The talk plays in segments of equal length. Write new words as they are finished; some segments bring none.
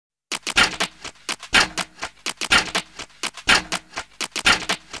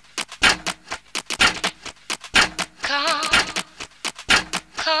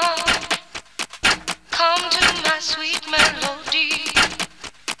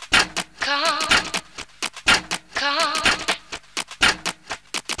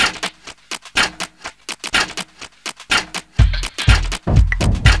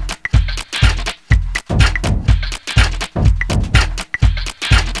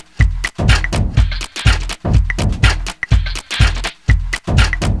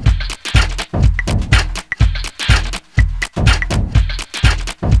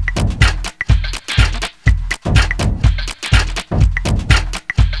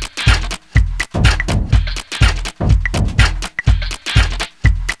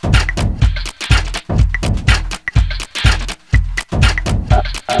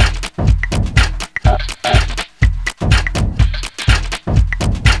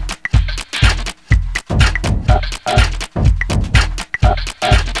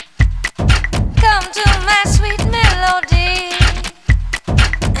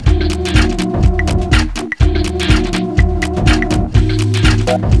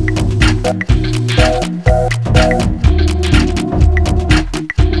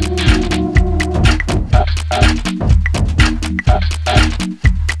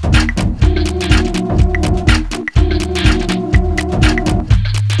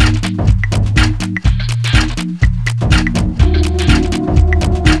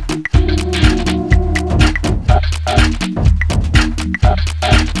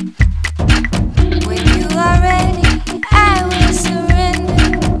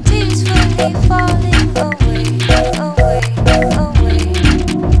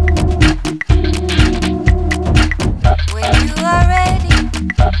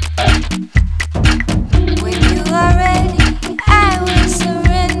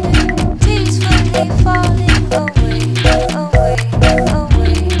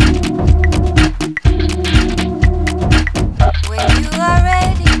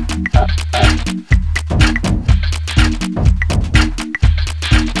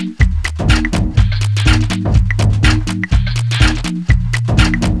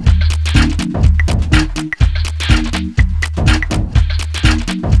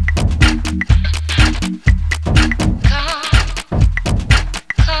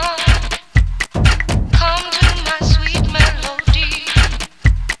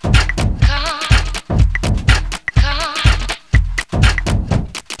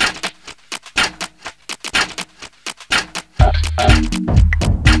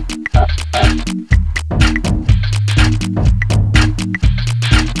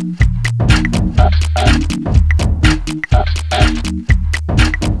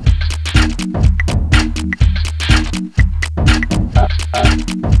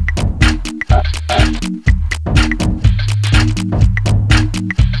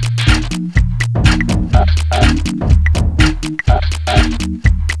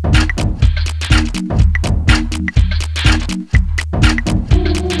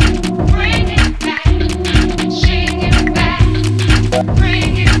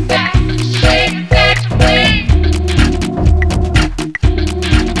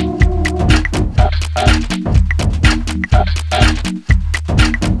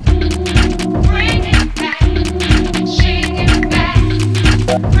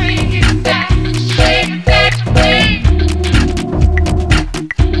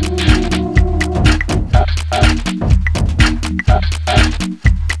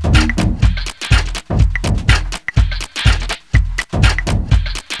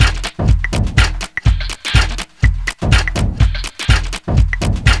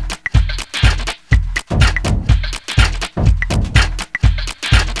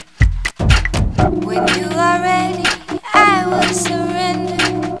When you are ready, I will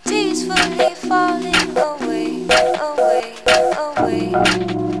surrender, peacefully falling away, away, away.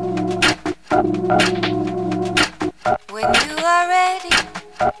 When you are ready,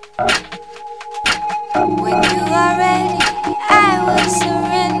 when you are ready, I will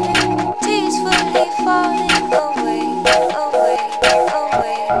surrender, peacefully falling away, away,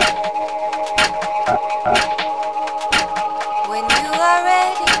 away. When you are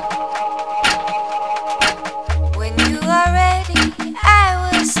ready, when you are ready, I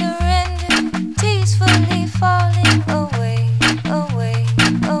will surrender, peacefully falling away, away,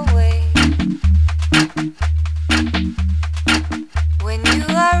 away. When you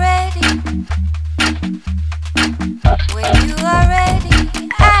are ready, when you are ready,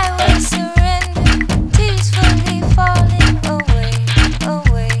 I will surrender, peacefully falling away,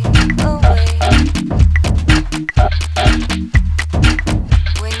 away, away.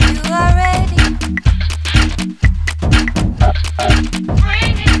 When you are ready,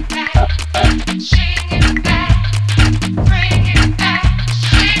 bring it back, shake it back, bring it back,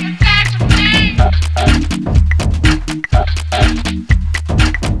 shake it back to me.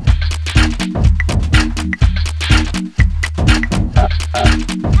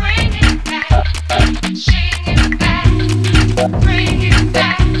 Bring it back, shake it back, bring it back, shake it back to me. Bring it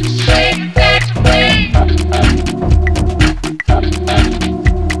back, shake it back,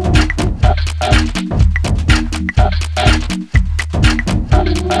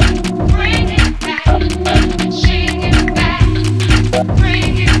 bring it back, shake it back to me.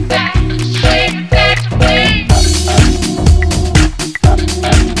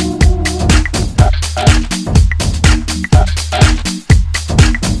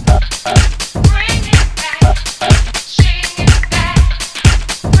 Bring it back, shake it back,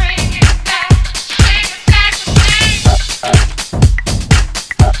 bring it back, shake it back to me.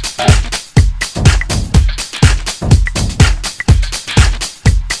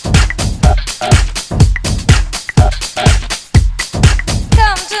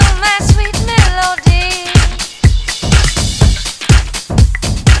 Come to my sweet melody.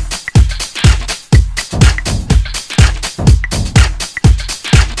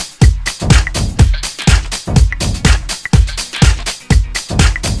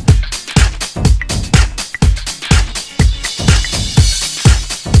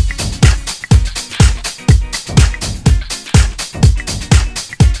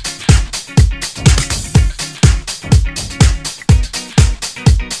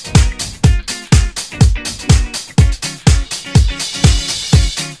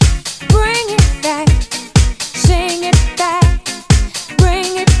 Bring it back, sing it back,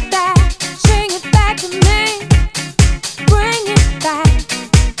 bring it back, sing it back to me. Bring it back,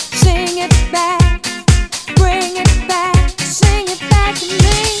 sing it back, bring it back, sing it back to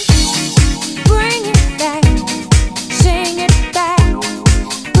me. Bring it back, sing it back,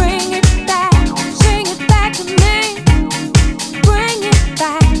 bring it back, sing it back to me. Bring it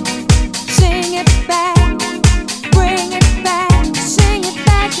back, sing it back, bring it back, sing it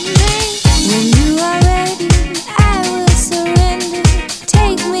back to me. When you are ready, I will surrender.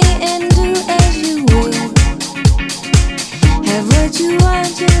 Take me and do as you will. Have what you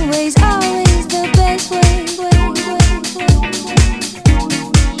want, your way's always the best way.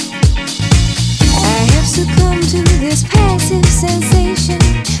 I have succumbed to this passive sensation,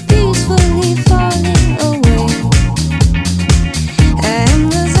 peacefully falling away. I am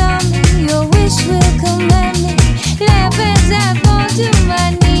the zombie, your wish will command me. Laugh as I fall to my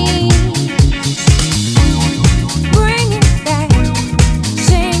knees. Bring it back,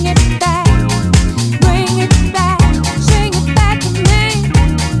 sing it back, bring it back, sing it back to me.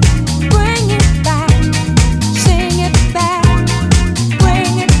 Bring it back, sing it back,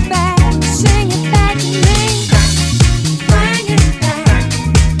 bring it back, sing it back to me. Bring it back.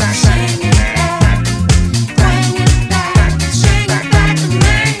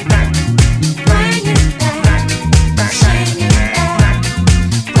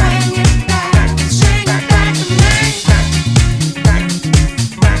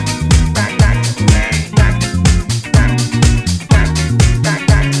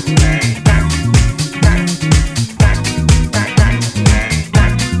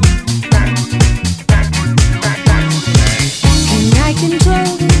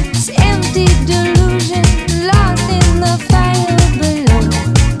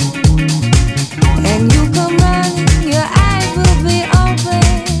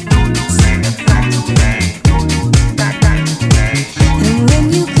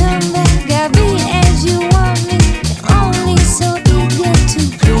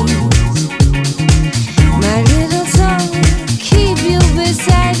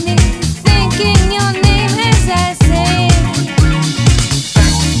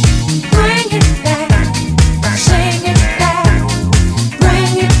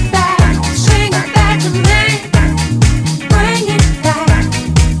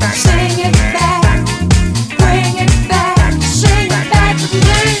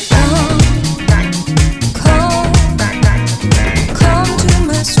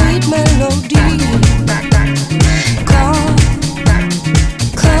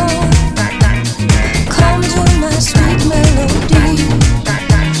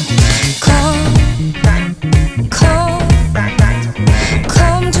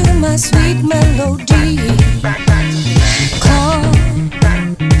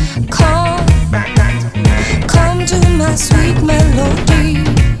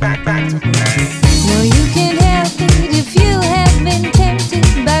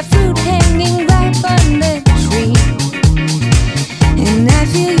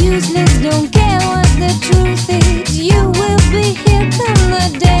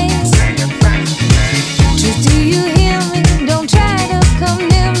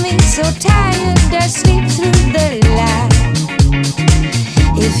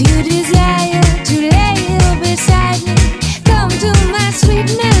 you desire to lay here beside me, come to my sweet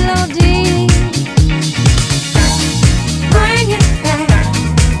melody. Bring it back,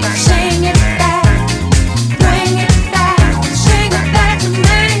 sing it back, bring it back, sing it back to me.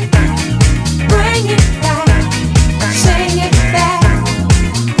 Bring it back, sing it back,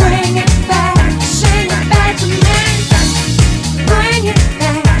 bring it back, sing it back to me. Bring it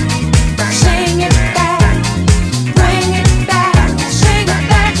back, sing it back, bring it back, sing it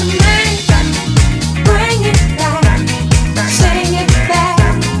back to me. Bring it back, sing it back,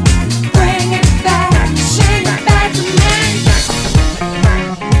 bring it back, sing it back to me.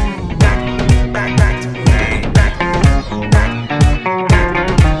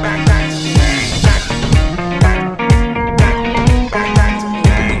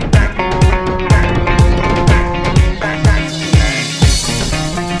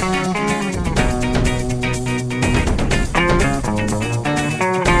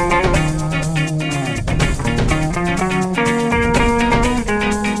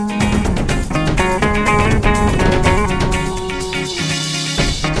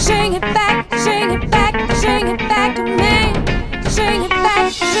 Sing it back, sing it back, sing it back to me. Sing it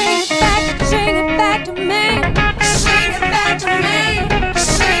back, sing it back, sing it back to me. Sing it back to me,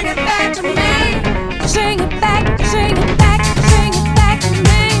 sing it back to me. Sing it back, sing it back, sing it back to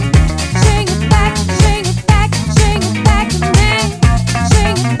me. Sing it back, sing it back, sing it back to me.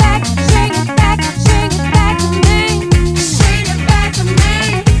 Sing it back, sing it back, sing it back to me. Sing it back to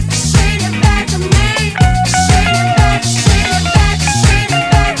me, sing it back to me. Sing it back, sing it back, sing it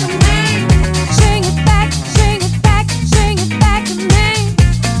back to me. Sing it back, sing it back, sing it back to me.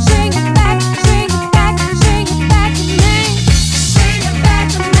 Sing it back, sing it back, sing it back to me. Sing it back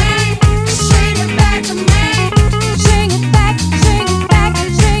to me, sing it back to me. Sing it back, sing it back,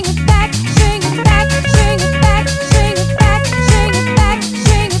 sing it back, sing it back, sing it back, sing it back, sing it back,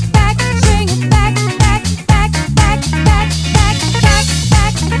 sing it back, sing it back, back, back, back, back, back, back, back,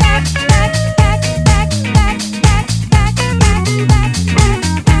 back, back,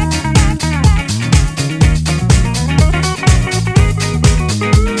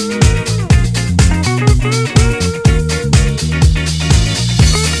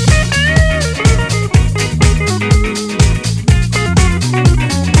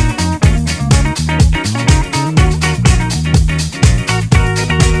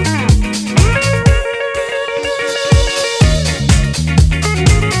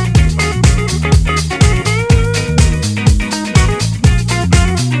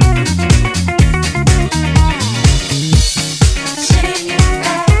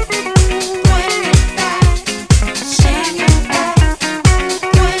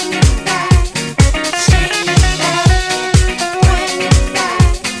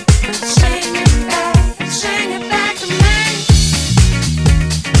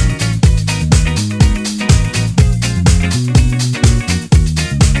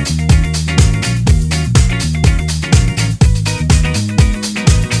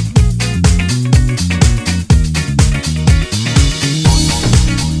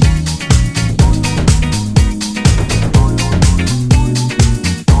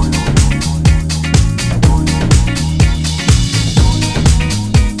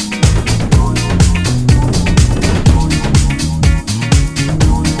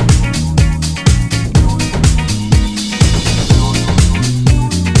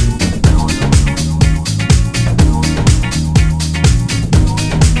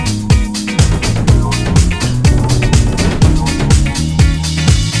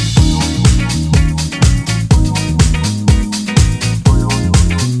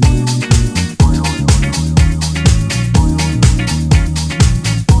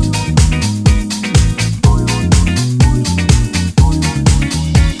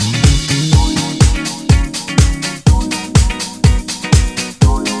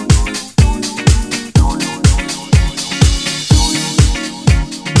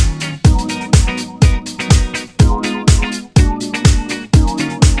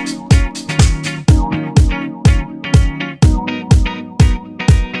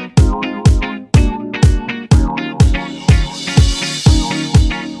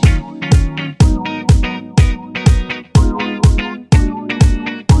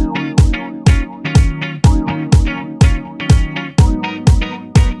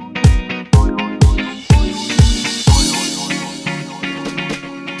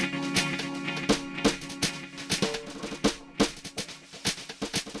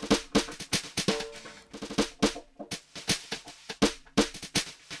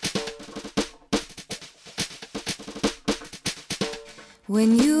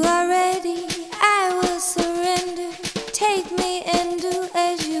 When you are ready, I will surrender. Take me and do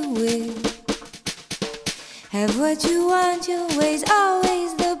as you Have what you want, your way's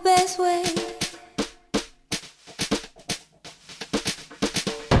always the best way.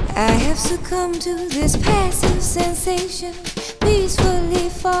 I have succumbed to this passive sensation, peacefully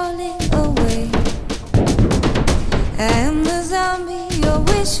falling away. I am the zombie, your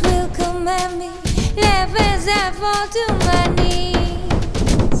wish will command me. Laugh as I fall to my knees.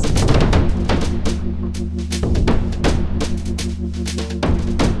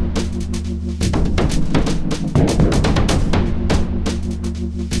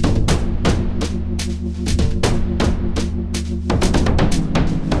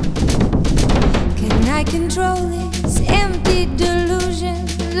 Can I control this empty delusion,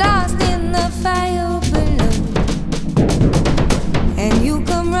 lost in the fire below? And you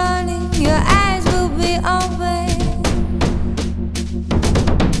come running, your eyes will be open.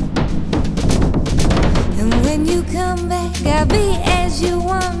 And when you come back, I'll be as you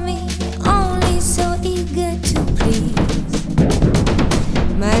want me, only so eager to please.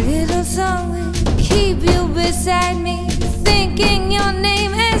 My little song will keep you beside me, thinking your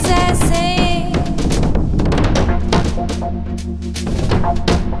name as I sing.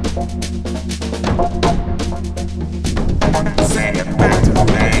 Sing it back to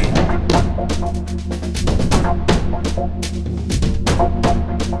me.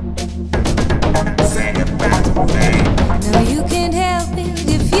 Sing it back to me. No, you can't help it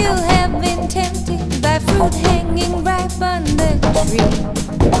if you have been tempted by fruit hanging ripe on the tree.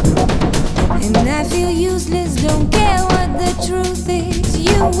 And I feel useless, don't care what the truth is.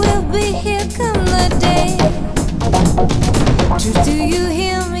 You will be here come the day. Truth, do you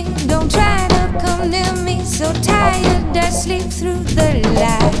hear me? Don't try to come near me. So tired I sleep through the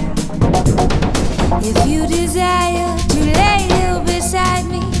light. If you desire to lay here beside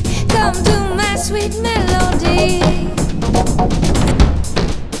me, come to my sweet melody.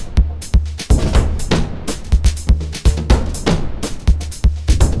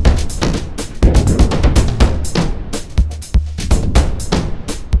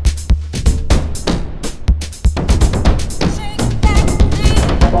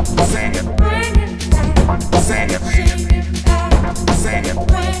 Sing it, sing it, sing it, sing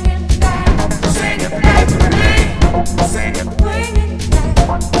it.